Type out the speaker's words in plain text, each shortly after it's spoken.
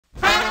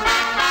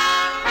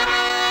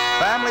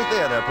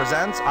Theater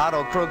presents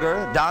Otto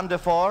Kruger, Don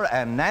DeFore,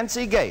 and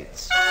Nancy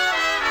Gates.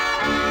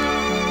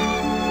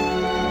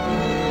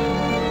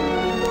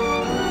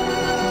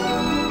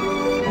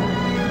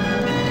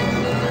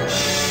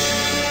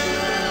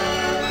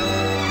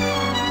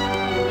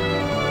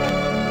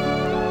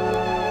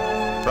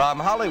 From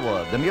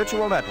Hollywood, the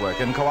Mutual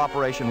Network, in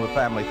cooperation with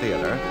Family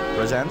Theater,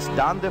 presents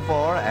Don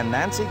DeFore and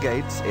Nancy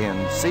Gates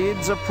in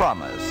Seeds of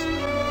Promise.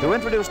 To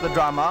introduce the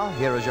drama,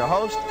 here is your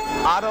host,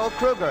 Otto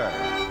Kruger.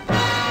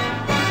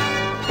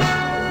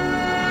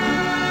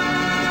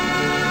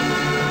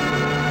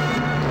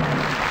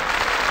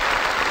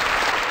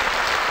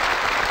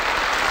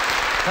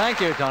 Thank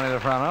you, Tony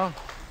Lafrano.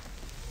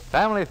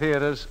 Family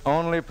Theater's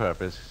only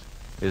purpose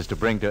is to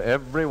bring to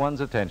everyone's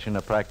attention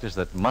a practice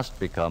that must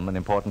become an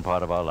important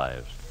part of our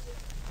lives.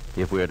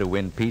 If we are to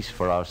win peace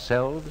for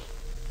ourselves,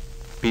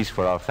 peace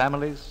for our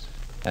families,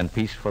 and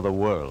peace for the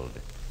world.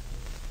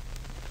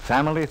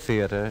 Family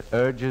Theater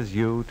urges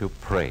you to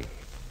pray.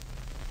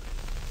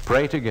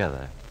 Pray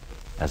together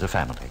as a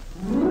family.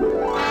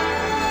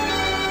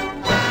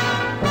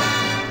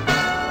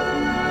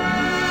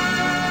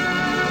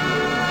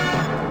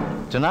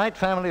 Tonight,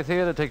 Family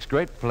Theater takes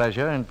great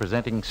pleasure in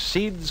presenting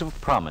Seeds of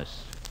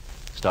Promise,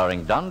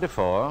 starring Don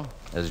DeFore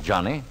as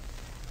Johnny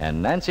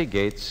and Nancy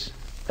Gates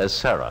as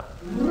Sarah.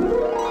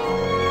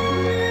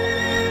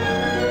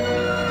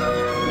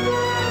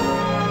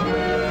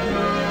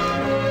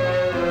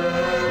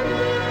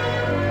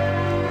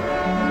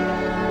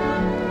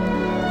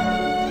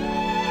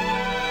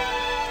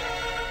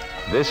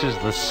 This is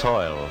the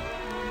soil.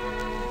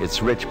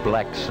 It's rich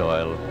black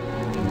soil.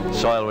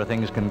 Soil where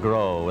things can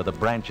grow, where the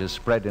branches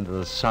spread into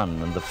the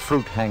sun and the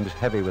fruit hangs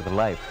heavy with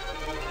life.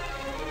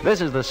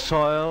 This is the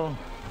soil,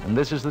 and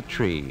this is the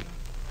tree.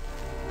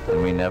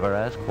 And we never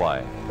ask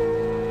why.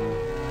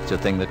 It's a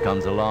thing that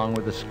comes along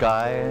with the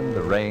sky and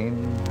the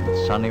rain,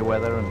 and sunny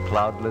weather and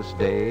cloudless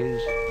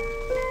days.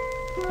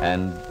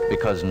 And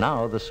because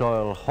now the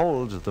soil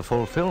holds the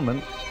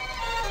fulfillment,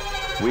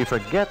 we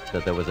forget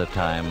that there was a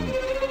time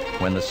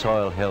when the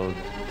soil held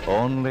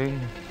only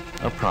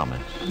a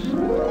promise.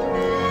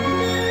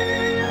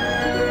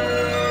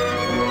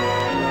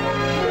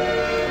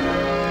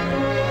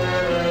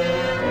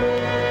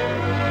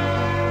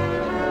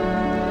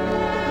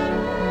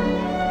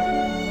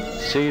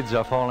 Seeds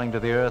are falling to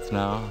the earth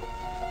now,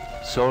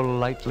 so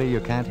lightly you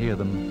can't hear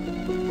them.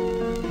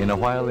 In a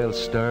while they'll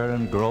stir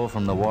and grow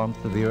from the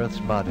warmth of the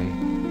earth's body.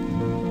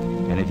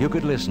 And if you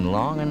could listen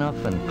long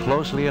enough and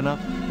closely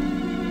enough,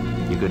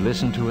 you could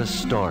listen to a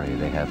story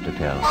they have to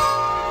tell.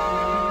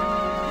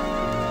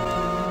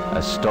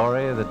 A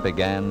story that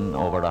began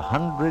over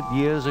 100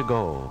 years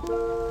ago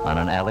on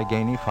an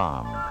Allegheny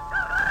farm.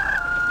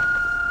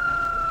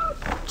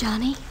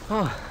 Johnny?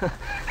 Oh,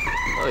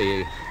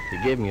 you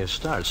gave me a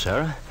start,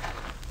 Sarah.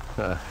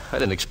 I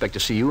didn't expect to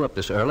see you up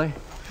this early.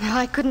 No,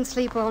 I couldn't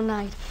sleep all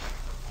night.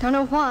 Don't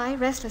know why.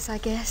 Restless, I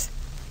guess.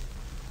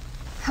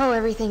 Oh,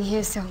 everything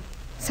here's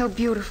so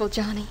beautiful,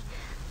 Johnny.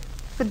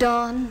 The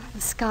dawn,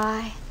 the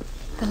sky,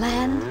 the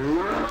land.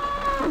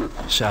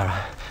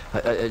 Sarah,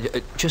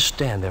 just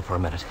stand there for a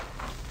minute.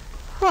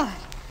 What?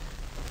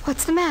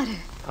 What's the matter?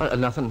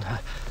 Nothing.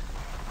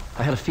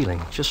 I had a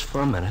feeling, just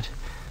for a minute.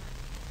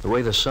 The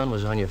way the sun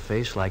was on your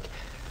face, like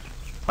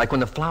when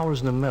the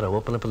flowers in the meadow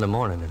open up in the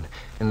morning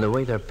and the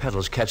way their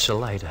petals catch the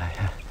light.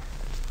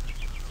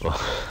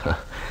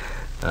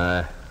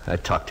 I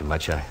talk too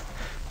much. I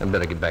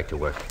better get back to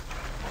work.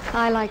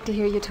 I like to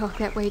hear you talk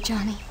that way,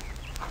 Johnny.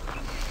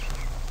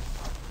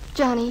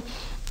 Johnny,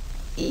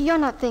 you're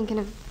not thinking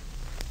of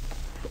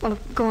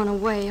going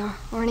away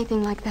or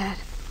anything like that.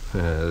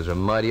 There's a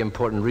mighty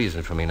important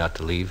reason for me not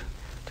to leave,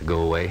 to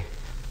go away.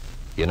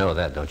 You know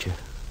that, don't you?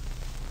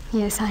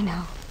 Yes, I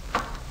know.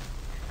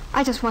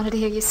 I just wanted to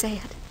hear you say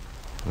it.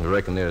 I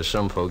reckon there are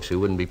some folks who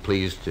wouldn't be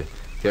pleased to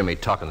hear me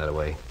talking that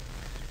way.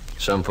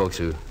 Some folks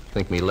who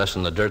think me less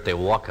than the dirt they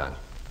walk on.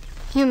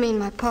 You mean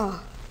my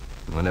pa?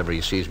 Whenever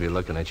he sees me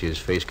looking at you, his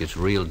face gets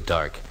real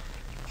dark.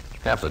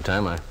 Half the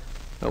time, I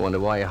wonder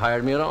why he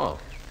hired me at all.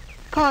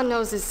 Pa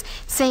knows as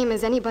same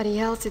as anybody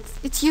else.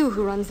 It's you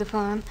who runs the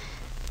farm.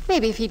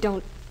 Maybe if he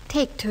don't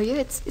take to you,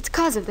 it's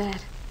 'cause of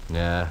that.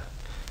 Yeah,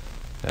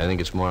 I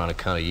think it's more on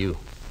account of you.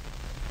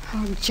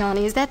 Oh,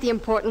 Johnny, is that the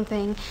important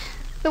thing?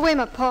 The way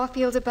my pa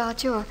feels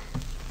about you,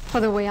 or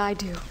the way I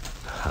do?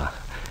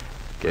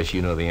 Guess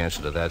you know the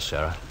answer to that,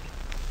 Sarah.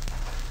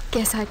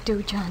 Guess I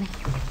do, Johnny.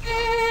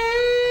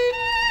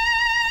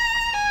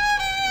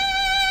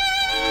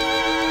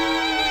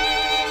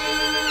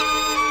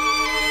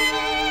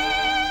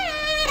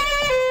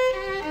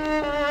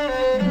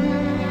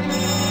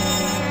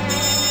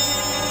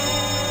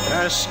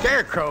 A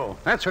scarecrow.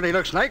 That's what he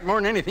looks like more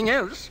than anything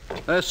else.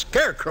 A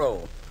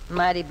scarecrow.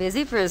 Mighty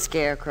busy for a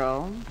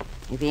scarecrow.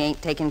 If he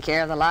ain't taking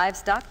care of the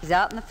livestock, he's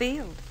out in the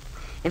field.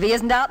 If he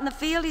isn't out in the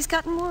field, he's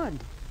cutting wood.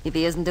 If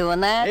he isn't doing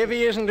that... If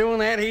he isn't doing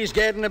that, he's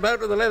gadding about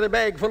with a leather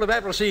bag full of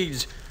apple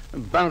seeds,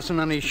 bouncing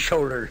on his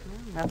shoulder.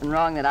 Nothing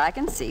wrong that I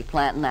can see,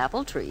 planting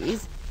apple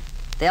trees.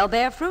 They'll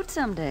bear fruit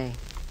someday.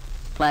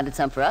 Planted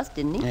some for us,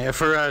 didn't he? Yeah,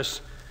 for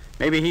us.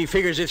 Maybe he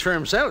figures it's for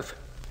himself.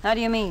 How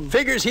do you mean?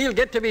 Figures he'll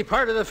get to be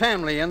part of the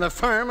family, and the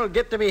farm will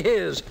get to be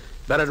his.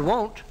 But it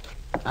won't.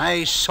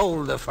 I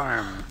sold the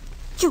farm.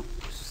 You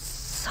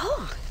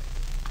sold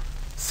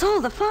it?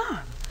 Sold the farm?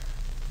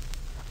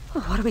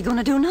 Well, what are we going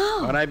to do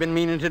now? What I've been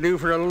meaning to do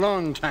for a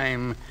long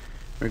time.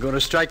 We're going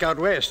to strike out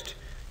west.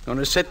 Going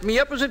to set me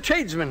up as a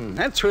tradesman.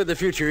 That's where the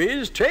future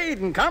is. Trade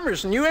and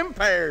commerce and new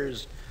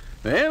empires.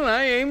 Well,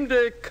 I aim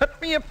to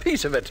cut me a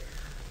piece of it.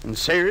 And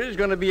Sarah's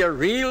going to be a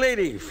real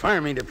lady,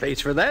 farming the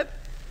place for that.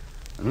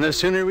 And the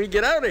sooner we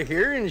get out of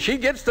here and she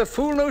gets the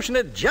fool notion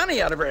of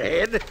Johnny out of her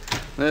head,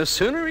 the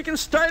sooner we can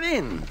start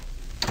in.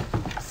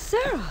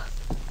 Sarah,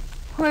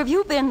 where have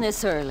you been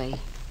this early?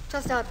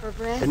 Just out for a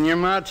breath. Didn't your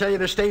ma tell you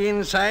to stay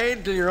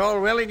inside till you're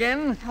all well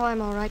again? Oh,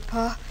 I'm all right,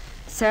 Pa.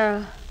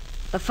 Sarah,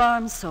 the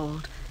farm's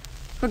sold.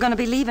 We're going to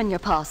be leaving, your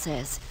Pa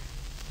says.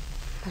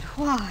 But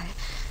why?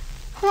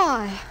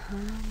 Why?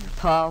 Your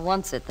Pa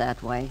wants it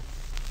that way.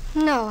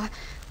 No,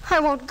 I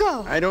won't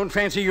go. I don't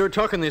fancy you're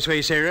talking this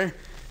way, Sarah.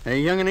 A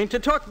young'un ain't to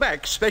talk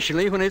back,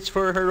 especially when it's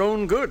for her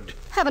own good.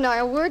 Haven't I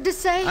a word to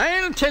say?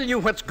 I'll tell you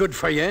what's good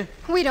for you.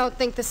 We don't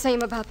think the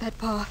same about that,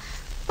 Pa.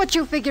 What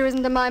you figure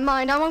isn't in my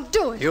mind. I won't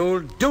do it.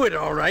 You'll do it,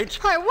 all right.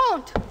 I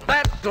won't.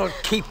 That'll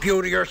keep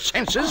you to your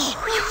senses.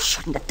 Oh, you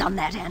shouldn't have done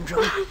that,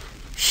 Andrew.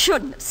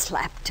 Shouldn't have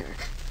slapped her.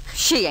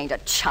 She ain't a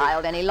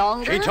child any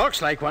longer. She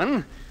talks like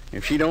one.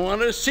 If she don't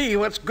want to see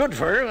what's good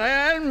for her,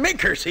 I'll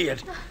make her see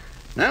it.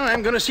 Now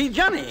I'm going to see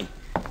Johnny.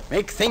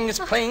 Make things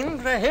plain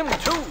for him,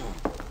 too.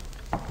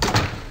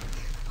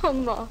 Oh,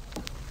 Ma.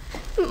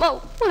 Ma,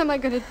 what am I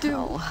going to do?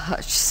 Oh,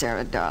 hush,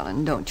 Sarah,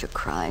 darling. Don't you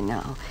cry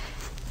now.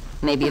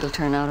 Maybe it'll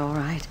turn out all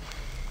right.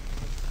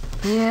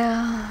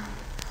 Yeah,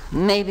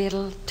 maybe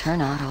it'll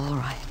turn out all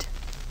right.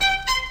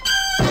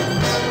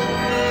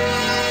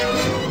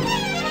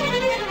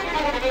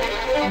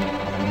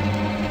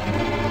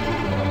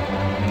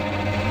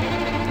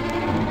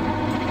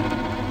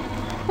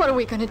 What are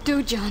we going to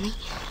do, Johnny?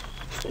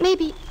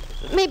 Maybe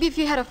if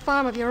you had a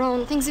farm of your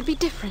own, things would be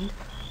different.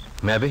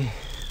 Maybe.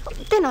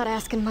 They're not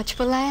asking much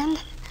for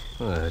land.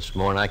 Well, it's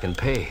more than I can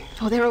pay.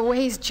 Oh, there are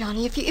ways,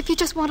 Johnny, if you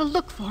just want to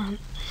look for them.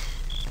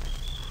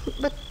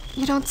 But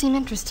you don't seem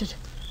interested.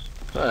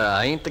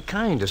 I ain't the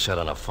kind to set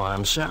on a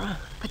farm, Sarah.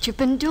 But you've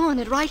been doing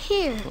it right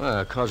here.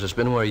 Well, 'cause it's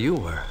been where you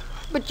were.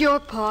 But your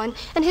pa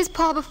and his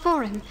pa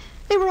before him,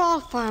 they were all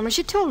farmers.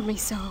 You told me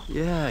so.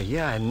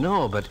 Yeah, I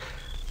know, but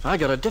I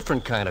got a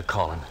different kind of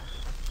calling.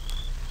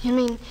 You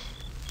mean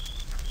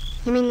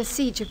the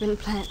seeds you've been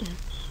planting?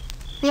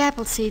 The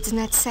apple seeds in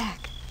that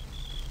sack?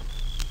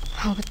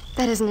 Oh, but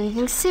that isn't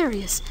anything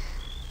serious.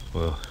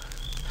 Well,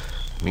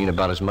 mean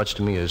about as much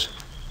to me as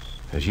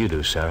you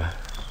do, Sarah.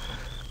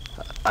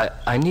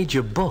 I need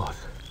you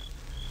both.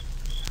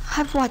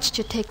 I've watched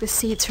you take the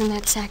seeds from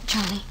that sack,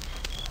 Johnny,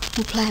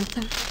 and plant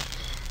them.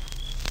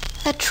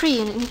 That tree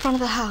in front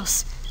of the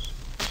house.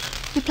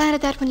 You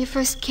planted that when you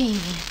first came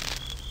here.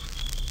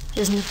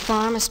 Isn't the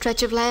farm a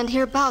stretch of land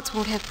hereabouts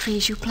won't have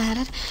trees you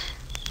planted?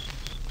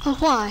 Well,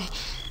 why?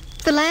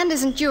 If the land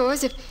isn't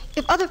yours, if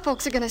other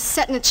folks are going to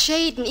sit in its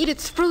shade and eat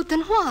its fruit,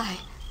 then why?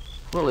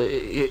 Well,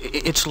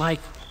 it's like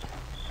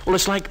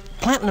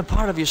planting a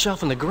part of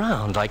yourself in the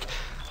ground, like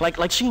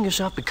seeing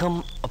yourself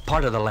become a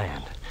part of the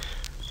land.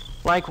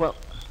 Well,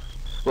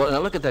 now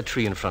look at that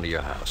tree in front of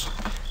your house.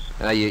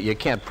 Now, you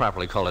can't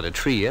properly call it a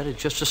tree yet.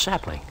 It's just a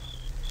sapling.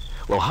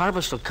 Well,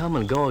 harvest will come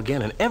and go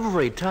again, and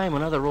every time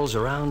another rolls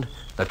around,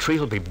 the tree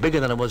will be bigger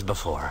than it was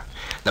before.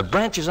 The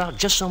branches out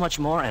just so much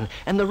more,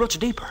 and the roots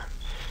deeper.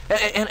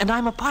 And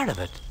I'm a part of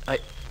it.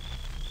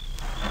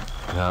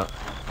 No,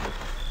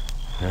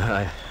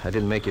 I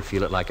didn't make you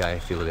feel it like I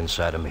feel it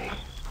inside of me.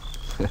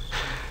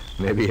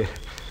 Maybe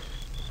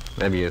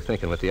you're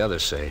thinking what the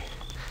others say.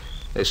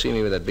 They see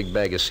me with that big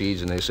bag of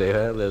seeds, and they say,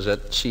 well, there's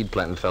that seed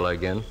planting fella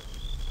again.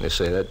 They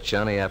say, that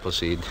Johnny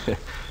Appleseed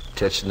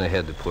touched in the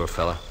head, the poor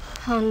fella.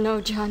 Oh,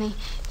 no, Johnny.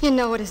 You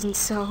know it isn't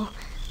so.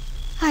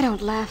 I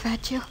don't laugh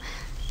at you.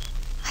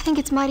 I think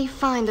it's mighty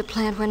fine to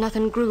plant where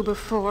nothing grew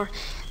before.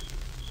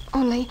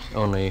 Only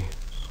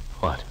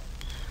what?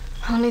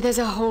 Only there's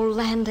a whole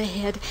land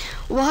ahead,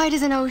 wide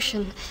as an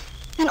ocean,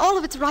 and all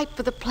of it's ripe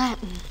for the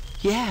planting.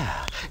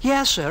 Yeah,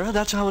 Sarah,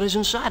 that's how it is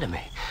inside of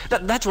me.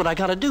 That's what I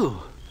gotta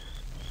do.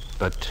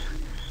 But,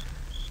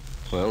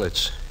 well,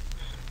 it's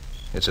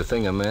a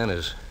thing a man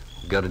has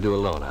got to do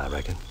alone, I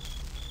reckon.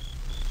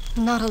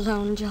 Not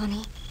alone,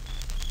 Johnny.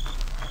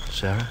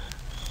 Sarah?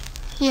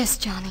 Yes,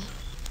 Johnny.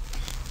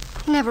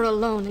 Never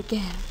alone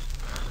again.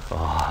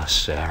 Oh,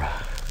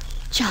 Sarah.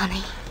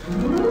 Johnny.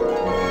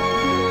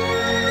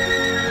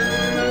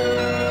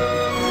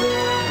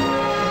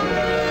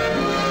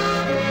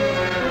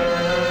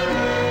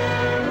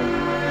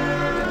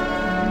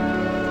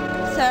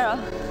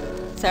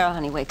 Sarah,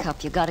 honey, wake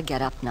up. You gotta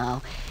get up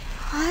now.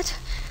 What?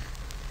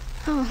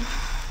 Oh,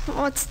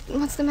 what's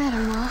the matter,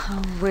 Ma?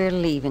 Oh, we're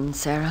leaving,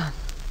 Sarah.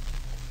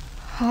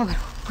 Oh,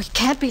 but we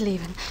can't be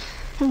leaving.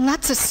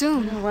 Not so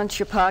soon. Once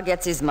your pa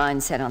gets his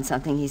mind set on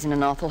something, he's in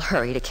an awful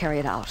hurry to carry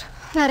it out.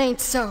 That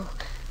ain't so.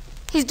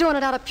 He's doing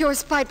it out of pure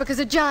spite because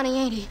of Johnny,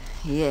 ain't he?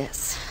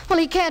 Yes. Well,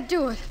 he can't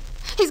do it.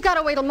 He's got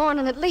to wait till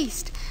morning at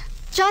least.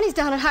 Johnny's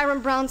down at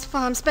Hiram Brown's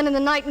farm spending the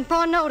night, and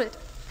Pa knowed it.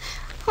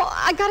 Oh,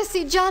 I got to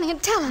see Johnny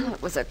and tell him.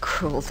 It was a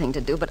cruel thing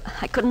to do, but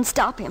I couldn't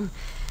stop him.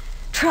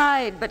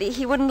 Tried, but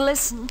he wouldn't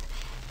listen.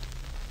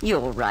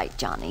 You're right,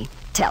 Johnny.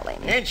 Tell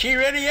him. Ain't she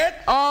ready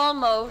yet?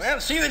 Almost. Well,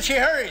 see that she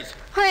hurries.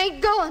 I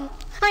ain't going.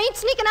 I ain't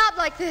sneaking out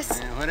like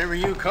this. Whatever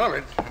you call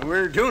it,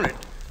 we're doing it.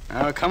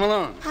 Now, come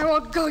along. I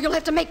won't go. You'll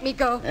have to make me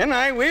go. And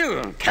I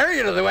will. Carry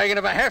you to the wagon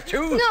if I have to.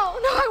 No,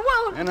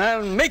 I won't. And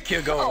I'll make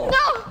you go.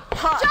 No!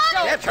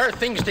 Johnny! Get her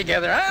things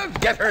together. I'll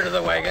get her to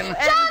the wagon.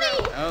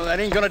 Johnny! Oh, that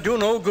ain't gonna do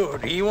no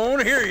good. He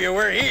won't hear you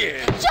where he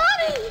is.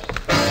 Johnny!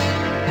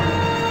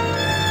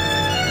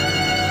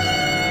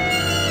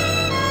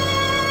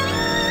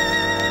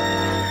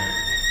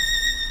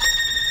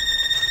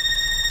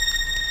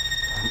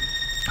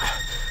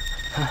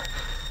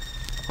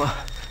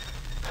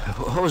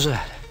 What was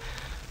that?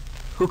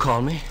 Who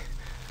called me?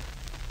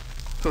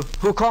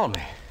 Who called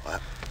me?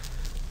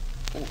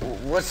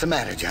 What's the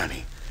matter,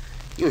 Johnny?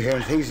 You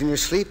hearing things in your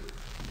sleep?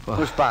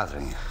 What's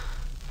bothering you?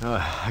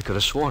 I could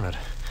have sworn it.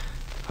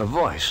 A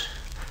voice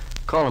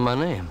calling my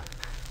name.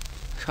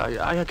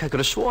 I could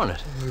have sworn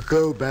it.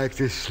 Go back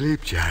to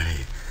sleep,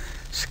 Johnny.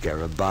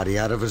 Scare a body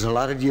out of his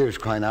allotted years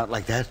crying out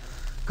like that.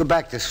 Go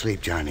back to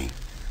sleep, Johnny.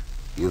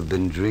 You've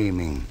been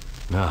dreaming.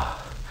 No,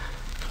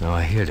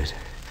 I heard it.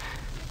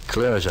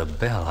 Clear as a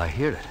bell, I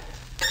heard it.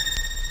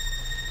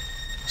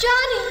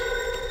 Johnny!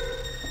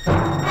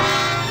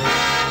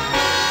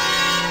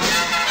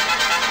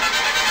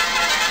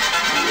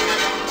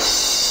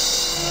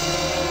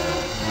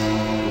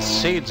 The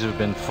seeds have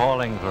been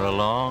falling for a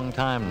long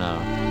time now.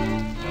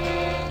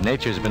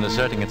 Nature's been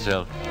asserting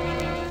itself.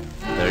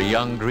 There are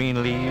young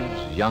green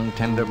leaves, young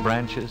tender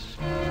branches.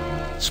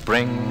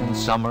 Spring and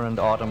summer and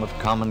autumn have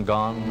come and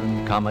gone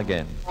and come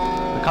again.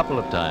 A couple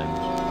of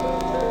times.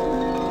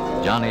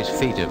 Johnny's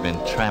feet have been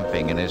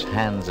tramping and his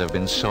hands have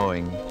been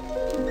sewing.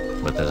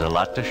 But there's a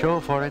lot to show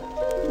for it.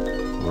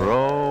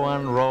 Row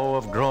on row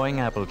of growing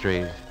apple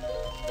trees.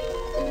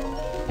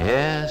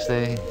 Yes,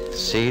 the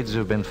seeds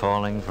have been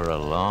falling for a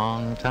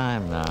long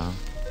time now.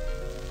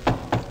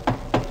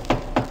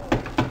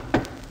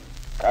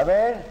 Come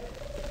in.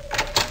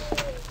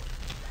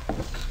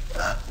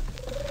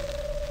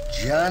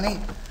 Johnny?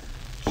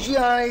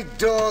 Johnny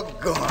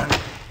doggone.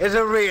 Is it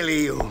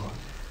really you?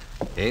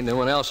 Ain't no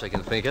one else I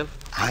can think of.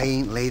 I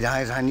ain't laid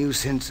eyes on you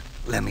since,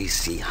 let me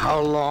see, how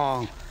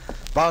long?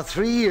 About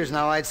 3 years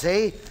now, I'd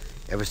say.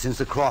 Ever since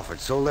the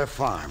Crawfords sold their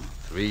farm.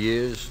 3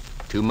 years,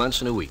 2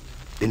 months, and a week.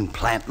 Been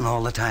planting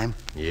all the time?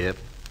 Yep,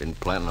 been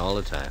planting all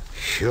the time.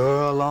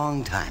 Sure a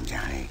long time,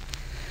 Johnny.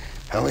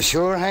 I was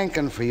sure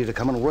hankering for you to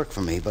come and work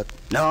for me, but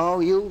no,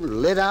 you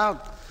lit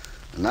out.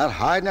 Not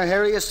hide nor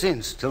hair of you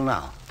since, till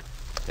now.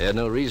 Had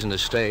no reason to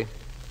stay.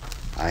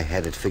 I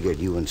had it figured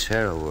you and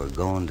Sarah were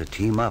going to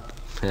team up.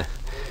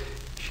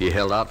 She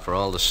held out for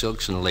all the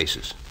silks and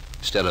laces,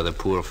 instead of the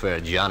poor fare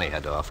Johnny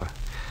had to offer.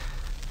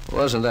 It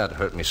wasn't that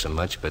hurt me so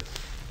much, but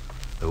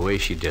the way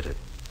she did it.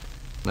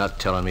 Not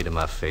telling me to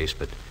my face,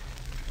 but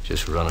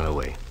just running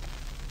away.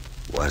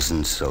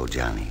 Wasn't so,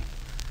 Johnny.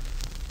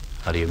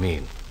 How do you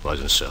mean,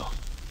 wasn't so?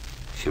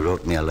 She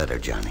wrote me a letter,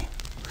 Johnny.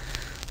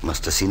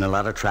 Must have seen a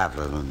lot of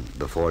traveling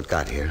before it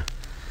got here.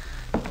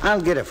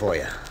 I'll get it for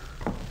you.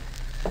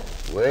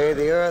 Way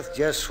the earth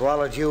just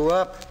swallowed you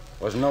up.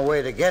 Wasn't no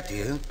way to get to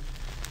you.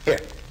 Here.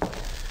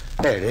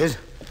 There it is.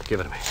 Give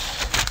it to me.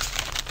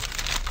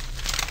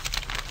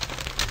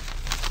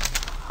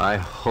 I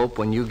hope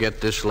when you get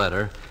this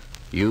letter,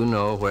 you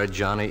know where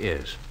Johnny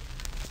is.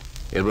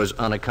 It was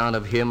on account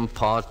of him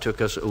Pa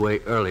took us away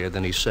earlier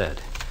than he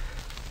said.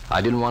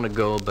 I didn't want to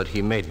go, but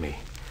he made me.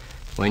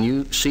 When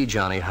you see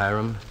Johnny,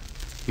 Hiram,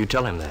 you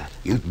tell him that.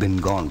 You'd been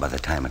gone by the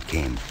time it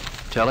came.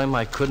 Tell him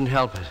I couldn't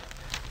help it.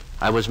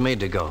 I was made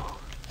to go.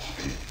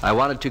 I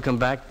wanted to come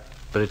back,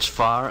 but it's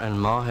far,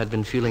 and Ma had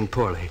been feeling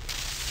poorly.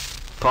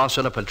 Pa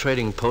set up a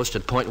trading post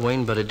at Point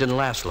Wayne, but it didn't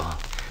last long.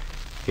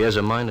 He has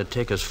a mind to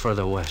take us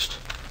further west.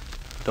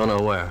 Don't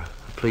know where.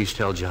 Please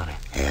tell Johnny.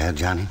 Yeah,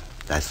 Johnny,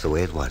 that's the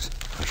way it was.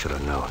 I should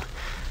have known.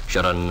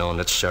 Should have known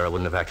that Sarah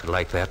wouldn't have acted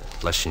like that,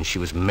 less than she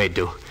was made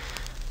to.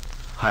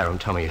 Hiram,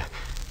 tell me,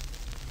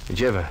 did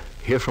you ever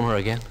hear from her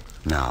again?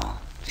 No,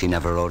 she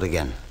never wrote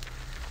again.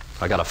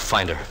 I gotta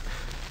find her.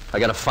 I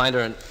gotta find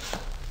her,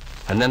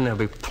 and then they'll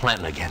be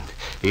planting again.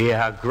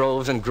 Yeah,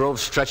 groves and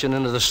groves stretching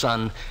into the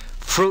sun.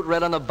 Fruit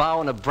red on the bough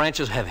and the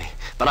branches heavy.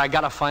 But I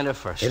gotta find her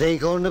first. It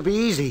ain't going to be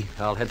easy.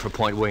 I'll head for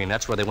Point Wayne.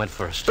 That's where they went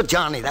first. But,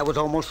 Johnny, that was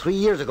almost 3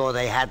 years ago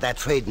they had that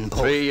trading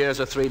post. 3 years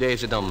or 3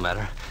 days, it don't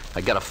matter.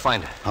 I gotta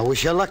find her. I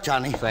wish you luck,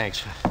 Johnny.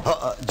 Thanks.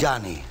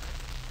 Johnny,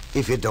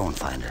 if you don't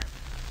find her,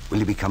 will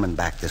you be coming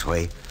back this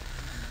way?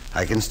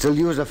 I can still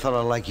use a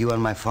fellow like you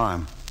on my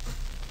farm.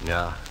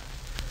 No.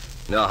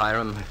 No,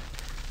 Hiram.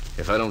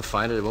 If I don't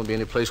find it, it won't be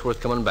any place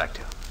worth coming back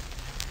to.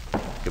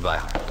 Goodbye,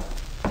 Hiram.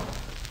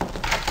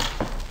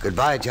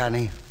 Goodbye,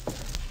 Johnny.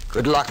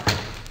 Good luck.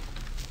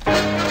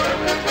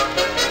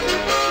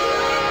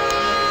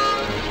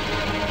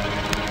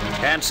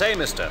 Can't say,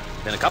 mister.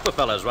 Been a couple of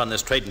fellas run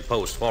this trading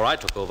post before I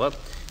took over.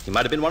 He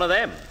might have been one of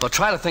them. Well,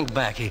 try to think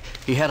back.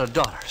 He had a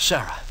daughter,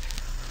 Sarah.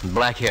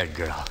 Black-haired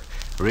girl.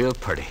 Real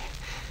pretty.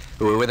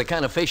 With the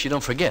kind of face you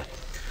don't forget.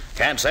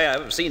 Can't say I've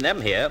ever seen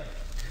them here.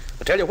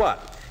 But tell you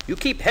what, you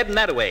keep heading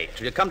that way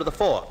till you come to the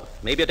fort.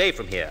 Maybe a day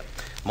from here.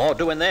 More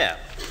doing there.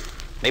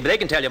 Maybe they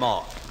can tell you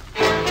more.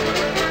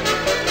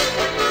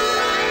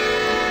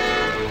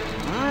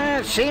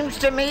 It seems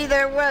to me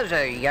there was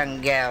a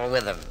young gal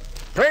with him.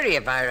 Pretty,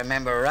 if I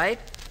remember right.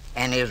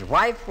 And his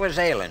wife was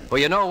ailing. Well,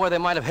 you know where they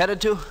might have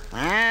headed to?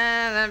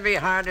 That'd be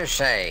hard to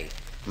say.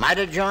 Might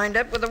have joined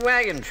up with the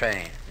wagon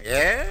train.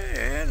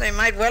 Yeah, they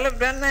might well have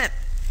done that.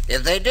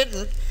 If they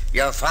didn't,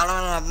 you're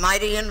following a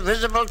mighty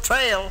invisible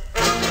trail.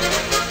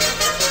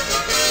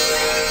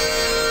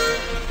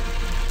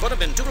 Could have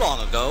been too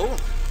long ago.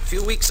 A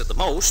few weeks at the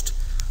most.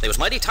 They was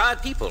mighty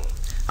tired people.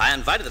 I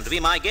invited them to be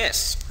my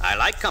guests. I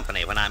like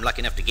company when I'm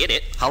lucky enough to get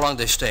it. How long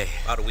did they stay?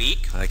 About a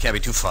week. It can't be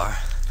too far.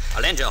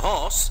 I'll lend you a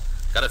horse.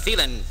 Got a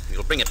feeling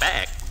you'll bring it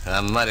back.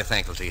 I'm mighty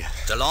thankful to you.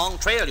 It's a long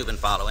trail you've been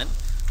following.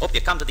 Hope you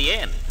come to the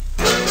end.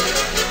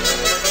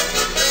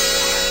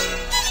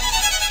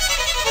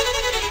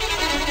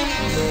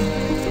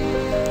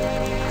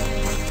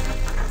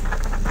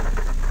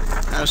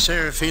 How's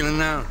Sarah feeling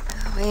now?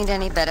 Oh, ain't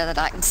any better that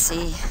I can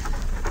see.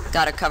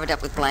 Got her covered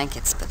up with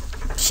blankets, but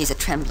she's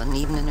a-trembling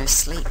even in her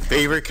sleep.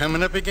 Fever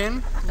coming up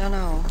again?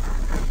 Dunno.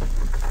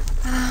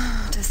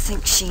 Oh, to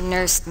think she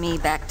nursed me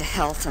back to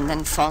health and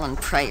then fall and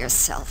pray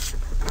herself.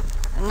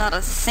 And not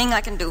a thing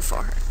I can do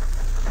for her.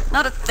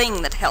 Not a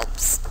thing that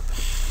helps.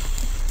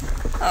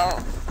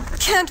 Oh,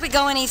 can't we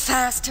go any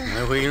faster?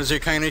 The wheels are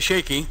kind of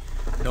shaky.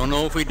 Don't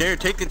know if we dare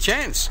take the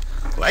chance.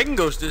 Wagon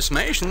goes to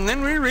smash, and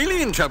then we're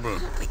really in trouble.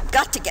 We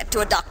got to get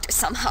to a doctor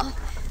somehow.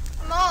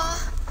 Ma.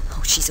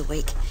 Oh, she's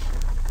awake.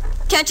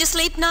 Can't you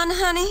sleep none,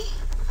 honey?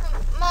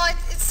 Ma,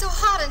 it's so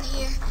hot in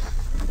here.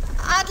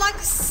 I'd like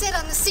to sit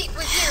on the seat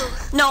with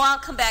you. No, I'll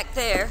come back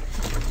there.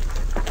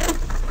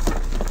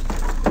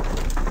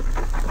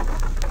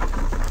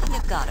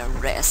 You gotta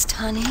rest,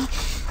 honey.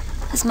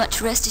 As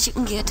much rest as you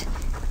can get.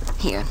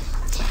 Here,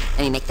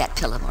 let me make that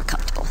pillow more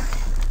comfortable.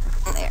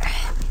 There.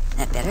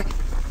 That better?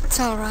 It's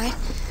all right.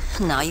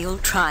 Now you'll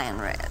try and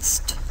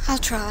rest. I'll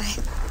try.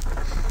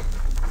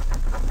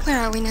 Where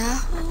are we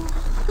now? Oh,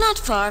 not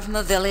far from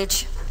a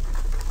village.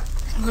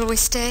 And will we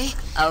stay?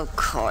 Of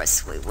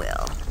course we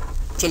will.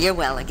 Till you're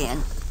well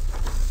again.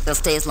 We'll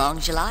stay as long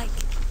as you like.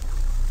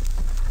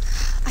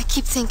 I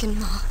keep thinking,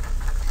 Ma,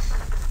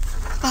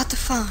 about the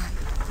farm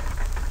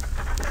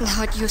and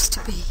how it used to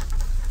be.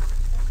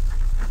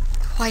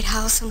 The white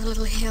house on the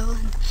little hill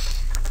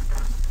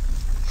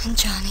and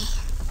Johnny.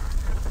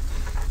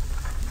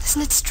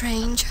 Isn't it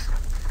strange,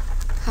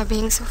 our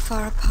being so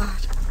far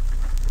apart?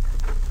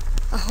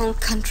 A whole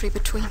country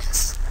between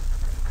us.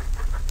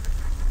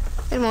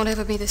 It won't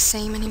ever be the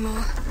same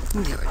anymore.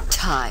 You're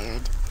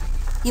tired.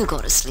 You go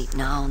to sleep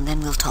now, and then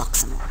we'll talk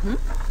some more,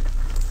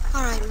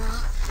 All right,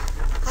 Ma.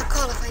 I'll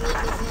call if I need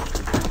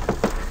anything.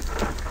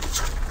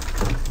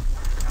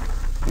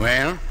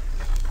 Well?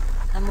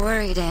 I'm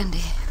worried,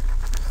 Andy.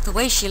 The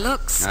way she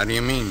looks. How do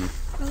you mean?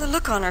 Well, the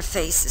look on her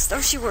face, as though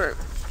she were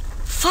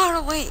far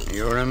away.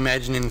 You're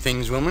imagining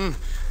things, woman.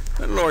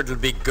 The Lord will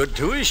be good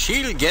to us.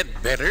 She'll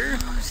get better.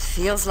 Oh, it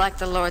feels like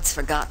the Lord's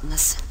forgotten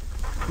us.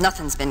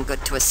 Nothing's been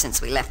good to us since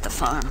we left the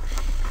farm.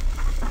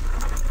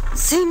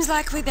 Seems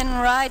like we've been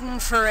riding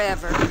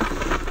forever.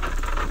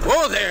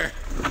 Whoa there!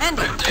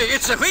 Andy!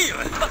 It's the wheel!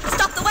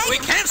 Stop the wagon! We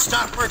can't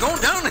stop. We're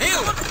going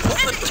downhill.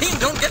 Hope the team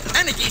don't get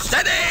panicky.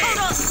 Steady! Hold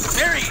on.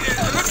 Mary,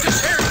 look to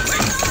Sarah.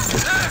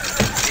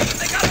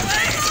 They got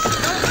away!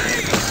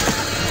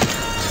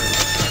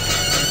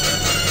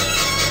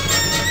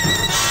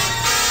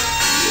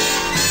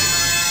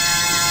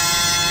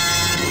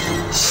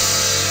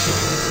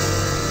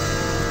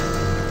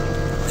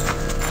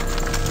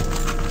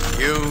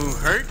 You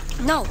hurt?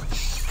 No,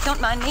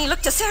 don't mind me.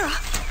 Look to Sarah.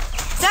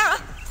 Sarah!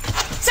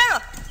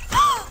 Sarah!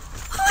 Oh,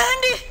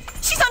 Andy!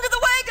 She's under the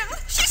wagon!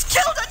 She's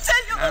killed, I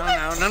tell you!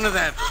 No, none of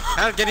that.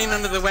 I'll get in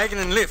under the wagon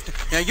and lift.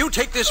 Now, you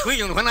take this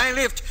wheel, and when I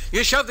lift,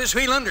 you shove this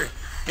wheel under.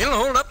 It'll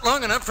hold up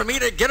long enough for me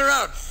to get her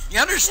out. You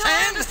understand?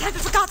 I understand,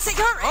 but for God's sake,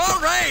 hurry! All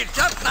right,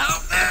 up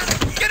now.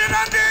 Get it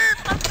under!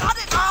 I've got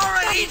it! All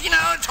right, easy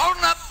now. It's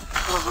holding up.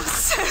 Oh,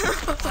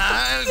 Sarah!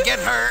 I'll get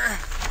her.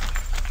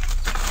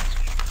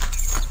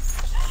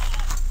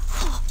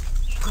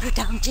 Put her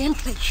down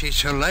gently. She's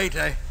so light,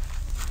 I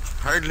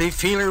hardly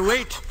feel her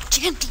weight.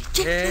 Gently.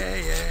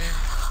 Yeah.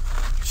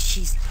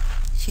 She's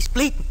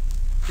bleeding.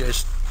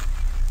 Just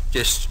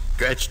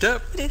scratched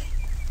up.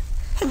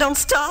 And don't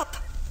stop.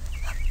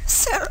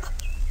 Sarah,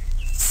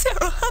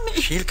 honey.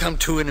 She'll come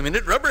to in a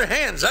minute. Rub her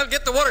hands. I'll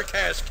get the water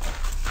cask.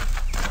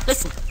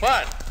 Listen.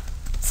 What?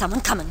 Someone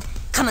coming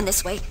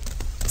this way.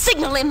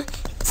 Signal him.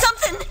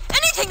 Something.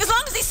 Anything, as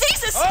long as he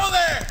sees us. Oh,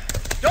 there.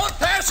 Don't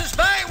pass us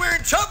by. We're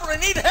in trouble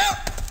and need help.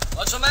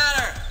 What's the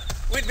matter?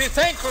 We'd be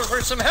thankful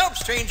for some help,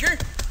 stranger.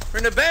 We're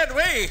in a bad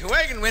way. The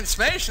wagon went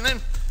smash, and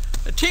then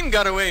the team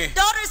got away.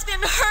 Daughter's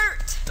been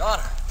hurt.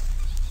 Daughter?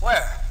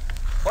 Where?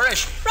 Where is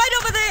she? Right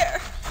over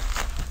there.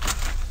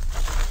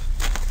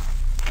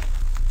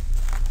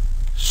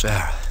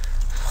 Sarah.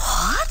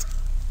 What?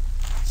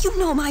 You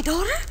know my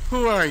daughter?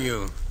 Who are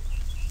you?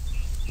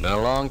 Been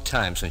a long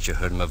time since you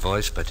heard my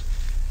voice, but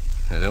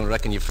I don't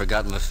reckon you've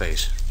forgotten my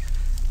face.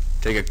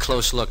 Take a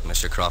close look,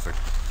 Mr. Crawford.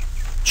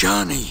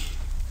 Johnny.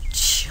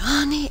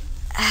 Johnny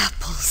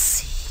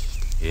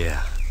Appleseed.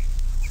 Yeah.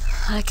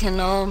 I can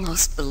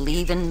almost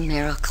believe in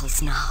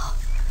miracles now.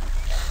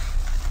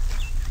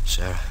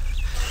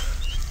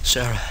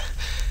 Sarah,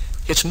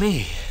 it's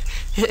me.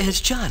 It's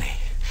Johnny.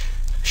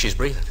 She's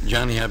breathing.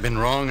 Johnny, I've been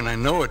wrong, and I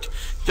know it.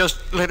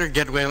 Just let her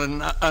get well,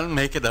 and I'll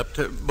make it up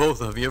to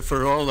both of you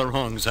for all the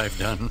wrongs I've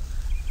done.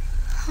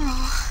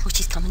 Oh,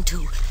 she's coming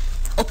to.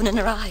 Opening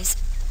her eyes.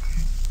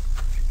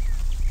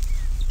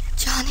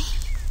 Johnny?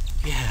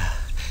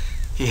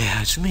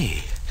 Yeah, it's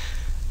me.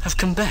 I've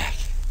come back.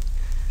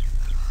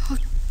 Oh,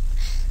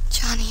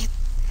 Johnny,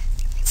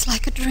 it's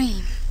like a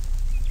dream.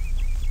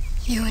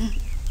 You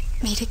and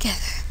me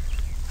together.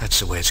 That's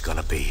the way it's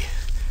gonna be.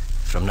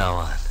 From now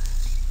on.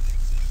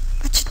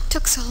 But you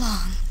took so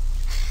long.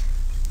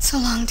 So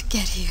long to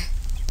get here.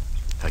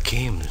 I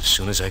came as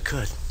soon as I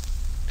could.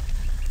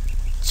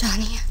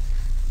 Johnny,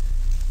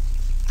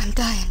 I'm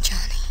dying,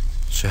 Johnny.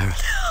 Sarah.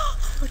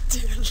 Oh,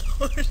 dear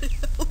Lord,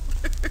 help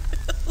her.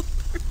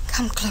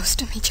 Come close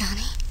to me,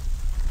 Johnny.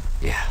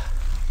 Yeah.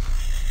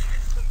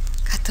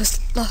 Got those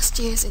lost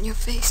years in your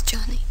face,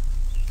 Johnny.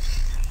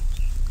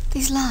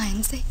 These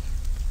lines, they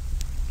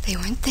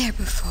weren't there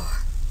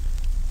before.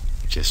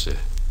 Just a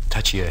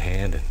touch of your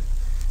hand and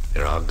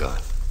they're all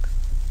gone.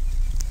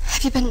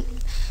 Have you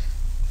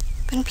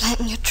been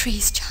planting your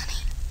trees,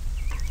 Johnny?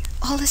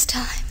 All this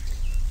time?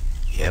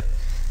 Yep.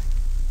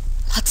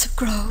 Lots of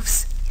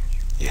groves?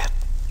 Yep.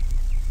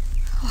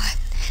 Oh,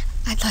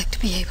 I'd like to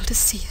be able to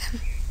see them.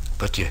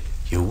 But you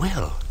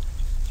will.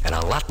 And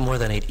a lot more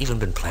than ain't even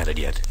been planted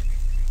yet.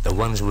 The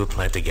ones we'll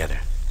plant together.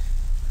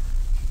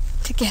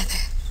 Together?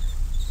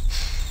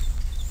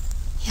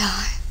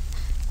 Yeah,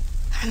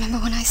 I remember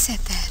when I said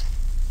that.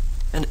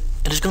 And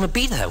it's gonna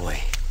be that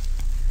way.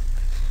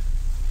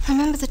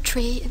 Remember the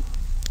tree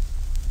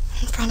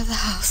in front of the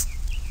house?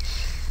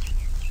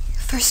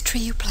 The first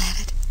tree you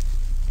planted?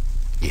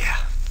 Yeah.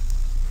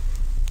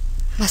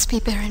 Must be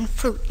bearing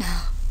fruit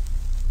now.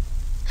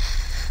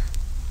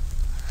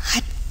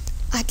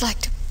 I'd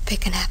like to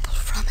pick an apple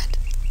from it.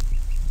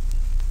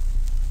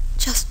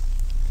 Just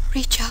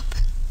reach up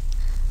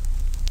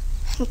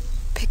and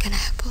pick an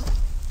apple.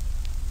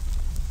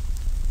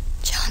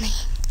 Johnny.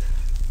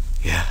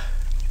 Yeah.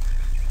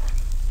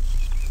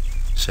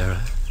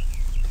 Sarah?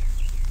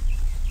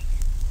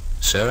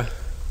 Sarah?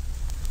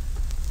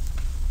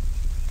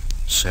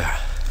 Sarah.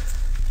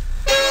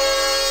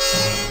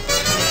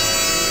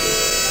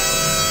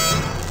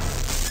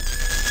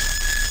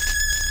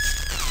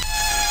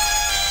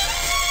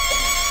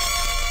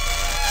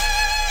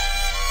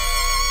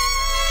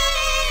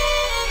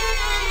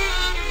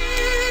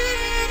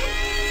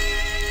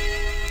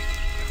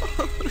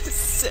 Oh,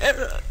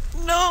 Sarah,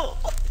 no.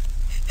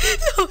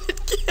 No,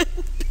 it can't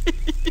be.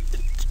 It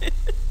can't.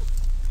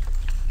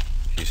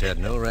 She's had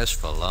no rest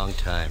for a long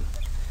time.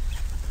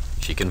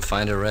 She can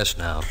find her rest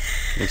now.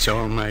 It's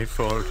all my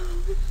fault.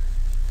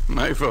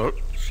 My fault.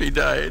 She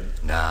died.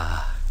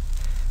 Nah.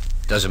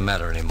 Doesn't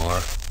matter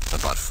anymore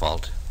about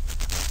fault.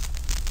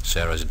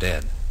 Sarah's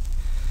dead.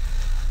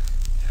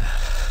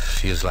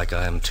 Feels like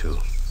I am too.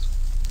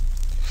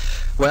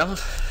 Well,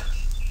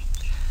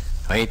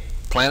 I ain't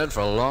planted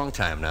for a long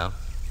time now.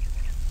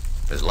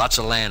 There's lots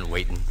of land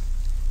waiting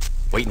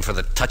for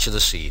the touch of the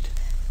seed.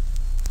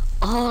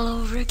 All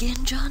over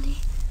again, Johnny?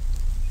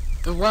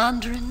 The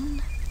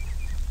wandering,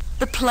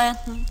 the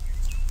planting.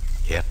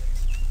 Yep.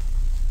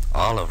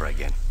 All over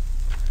again.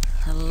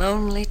 A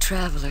lonely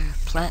traveler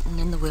planting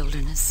in the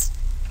wilderness.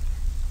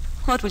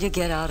 What will you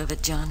get out of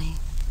it, Johnny?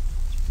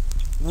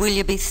 Will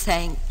you be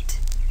thanked?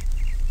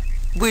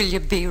 Will you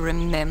be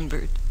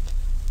remembered?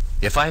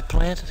 If I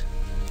plant,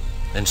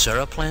 then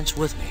Sarah plants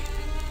with me.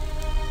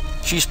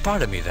 She's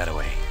part of me that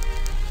way.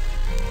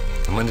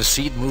 And when the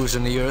seed moves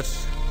in the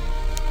earth,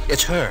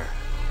 it's her.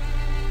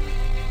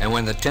 And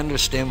when the tender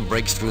stem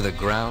breaks through the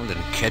ground and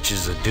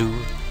catches the dew,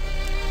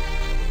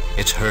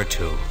 it's her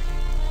too.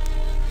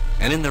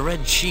 And in the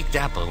red-cheeked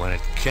apple when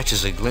it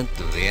catches a glint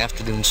of the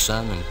afternoon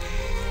sun,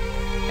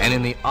 and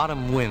in the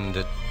autumn wind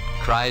that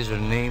cries her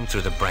name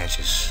through the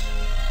branches.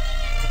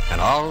 And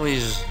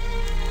always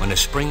when the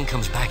spring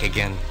comes back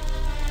again,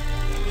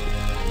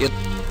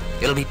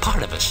 it'll be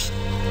part of us,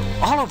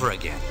 all over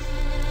again.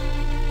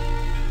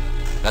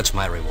 That's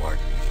my reward.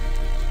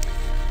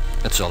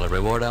 That's all the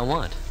reward I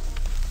want.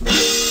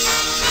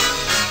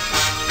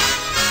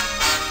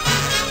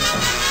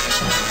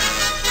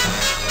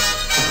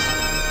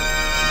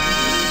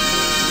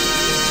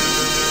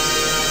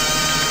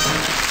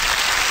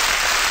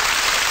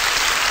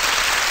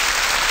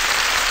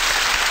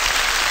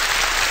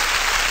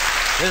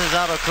 This is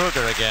Otto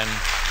Kruger again.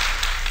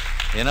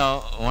 You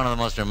know, one of the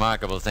most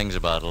remarkable things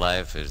about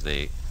life is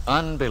the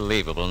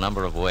unbelievable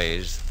number of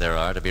ways there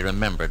are to be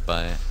remembered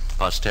by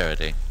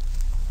posterity.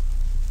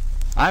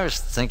 I was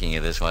thinking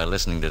of this while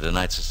listening to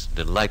tonight's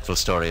delightful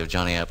story of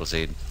Johnny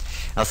Appleseed.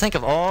 Now think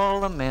of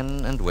all the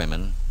men and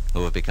women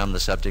who have become the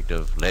subject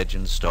of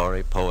legend,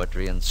 story,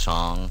 poetry, and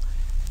song,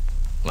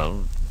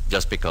 well,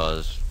 just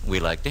because we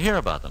like to hear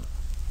about them.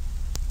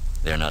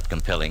 They're not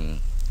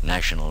compelling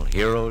national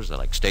heroes. They're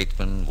like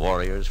statesmen,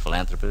 warriors,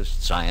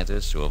 philanthropists,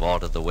 scientists who have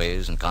altered the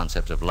ways and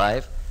concepts of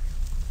life.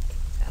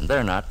 And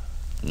they're not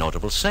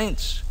notable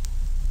saints.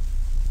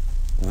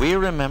 We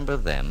remember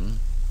them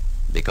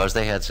because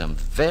they had some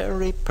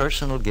very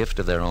personal gift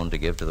of their own to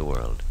give to the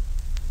world.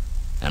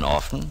 And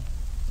often,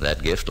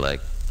 that gift,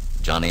 like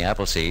Johnny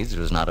Appleseed's,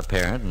 was not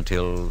apparent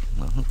until,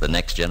 well, the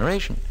next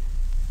generation.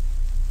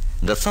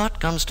 The thought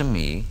comes to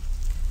me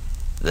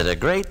that a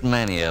great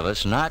many of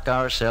us knock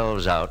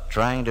ourselves out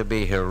trying to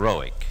be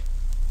heroic.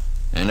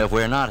 And if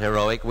we're not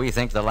heroic, we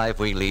think the life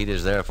we lead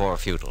is therefore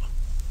futile.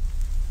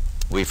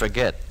 We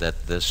forget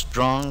that the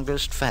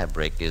strongest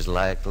fabric is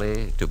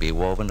likely to be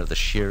woven of the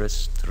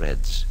sheerest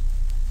threads.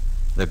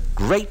 The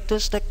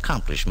greatest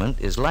accomplishment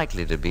is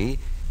likely to be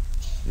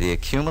the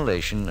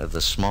accumulation of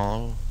the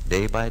small,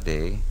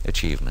 day-by-day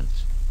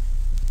achievements.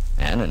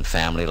 And in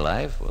family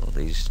life, well,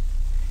 these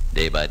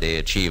day-by-day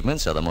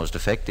achievements are the most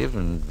effective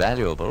and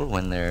valuable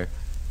when they're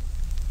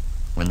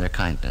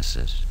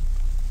kindnesses.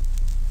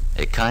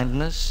 A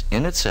kindness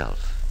in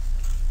itself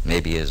may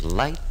be as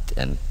light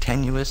and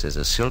tenuous as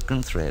a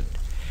silken thread,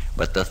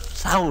 but the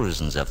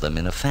thousands of them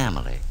in a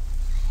family,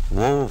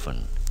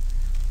 woven,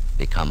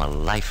 become a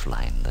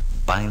lifeline that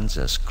binds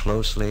us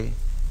closely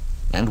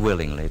and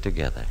willingly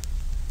together.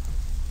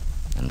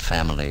 And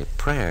family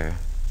prayer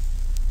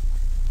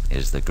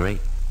is the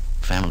great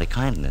family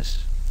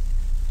kindness.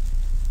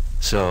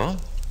 So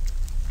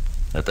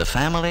that the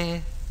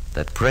family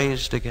that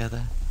prays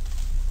together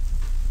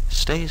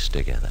stays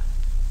together.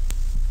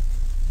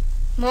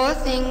 More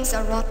things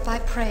are wrought by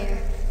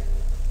prayer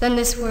than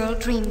this world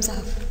dreams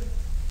of.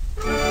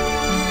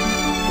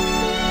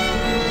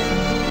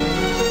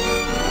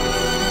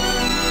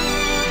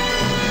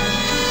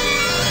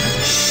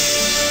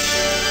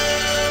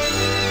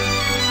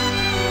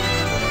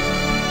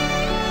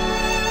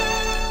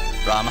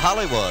 From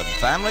Hollywood,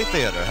 Family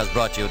Theater has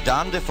brought you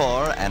Don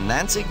DeFore and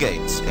Nancy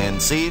Gates in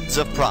Seeds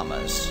of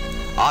Promise.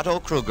 Otto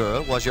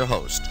Kruger was your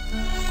host.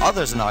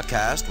 Others in our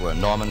cast were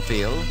Norman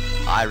Field,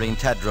 Irene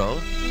Tedrow,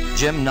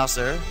 Jim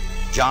Nusser,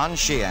 John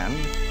Sheehan,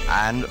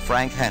 and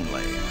Frank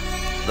Henley.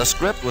 The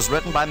script was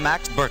written by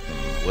Max Burton,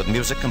 with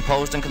music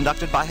composed and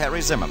conducted by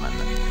Harry Zimmerman,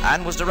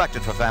 and was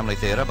directed for Family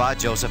Theater by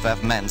Joseph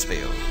F.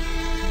 Mansfield.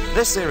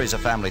 This series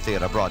of Family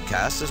Theater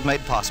broadcasts is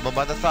made possible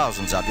by the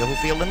thousands of you who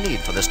feel the need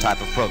for this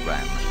type of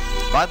program,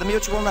 by the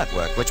Mutual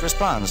Network, which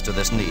responds to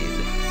this need,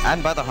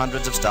 and by the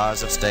hundreds of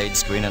stars of stage,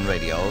 screen, and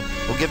radio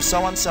who give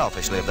so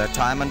unselfishly of their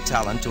time and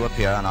talent to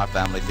appear on our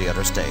Family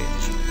Theater stage.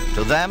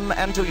 To them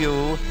and to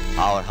you,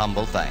 our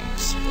humble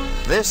thanks.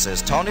 This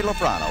is Tony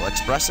Lofrano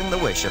expressing the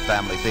wish of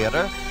Family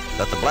Theater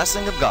that the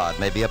blessing of God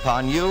may be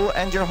upon you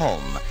and your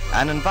home,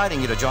 and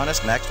inviting you to join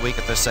us next week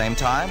at the same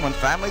time when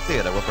Family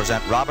Theater will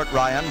present Robert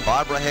Ryan,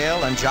 Barbara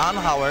Hale, and John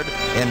Howard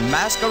in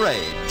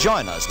Masquerade.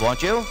 Join us,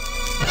 won't you?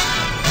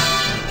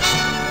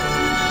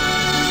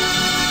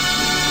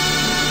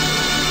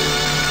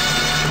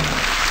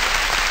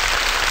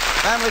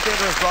 Family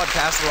Theater is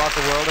broadcast throughout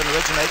the world and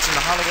originates in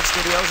the Hollywood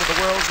studios of the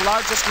world's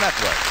largest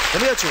network, the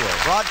Mutual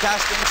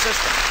Broadcasting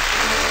System.